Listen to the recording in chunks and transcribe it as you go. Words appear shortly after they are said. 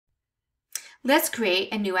Let's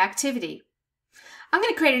create a new activity. I'm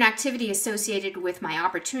going to create an activity associated with my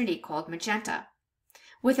opportunity called Magenta.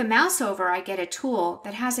 With a mouse over, I get a tool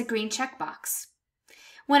that has a green checkbox.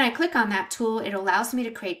 When I click on that tool, it allows me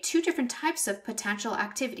to create two different types of potential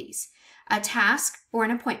activities, a task or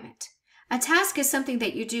an appointment. A task is something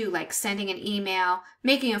that you do, like sending an email,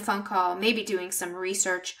 making a phone call, maybe doing some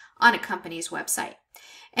research on a company's website.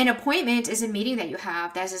 An appointment is a meeting that you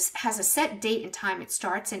have that has a set date and time it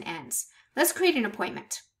starts and ends. Let's create an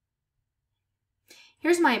appointment.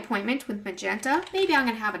 Here's my appointment with Magenta. Maybe I'm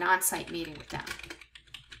going to have an on-site meeting with them.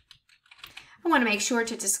 I want to make sure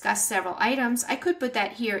to discuss several items. I could put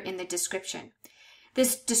that here in the description.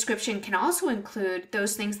 This description can also include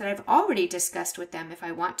those things that I've already discussed with them if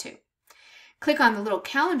I want to. Click on the little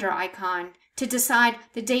calendar icon to decide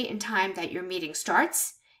the date and time that your meeting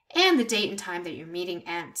starts and the date and time that your meeting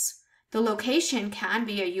ends. The location can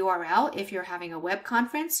be a URL if you're having a web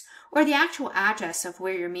conference, or the actual address of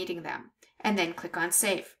where you're meeting them, and then click on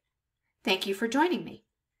Save. Thank you for joining me.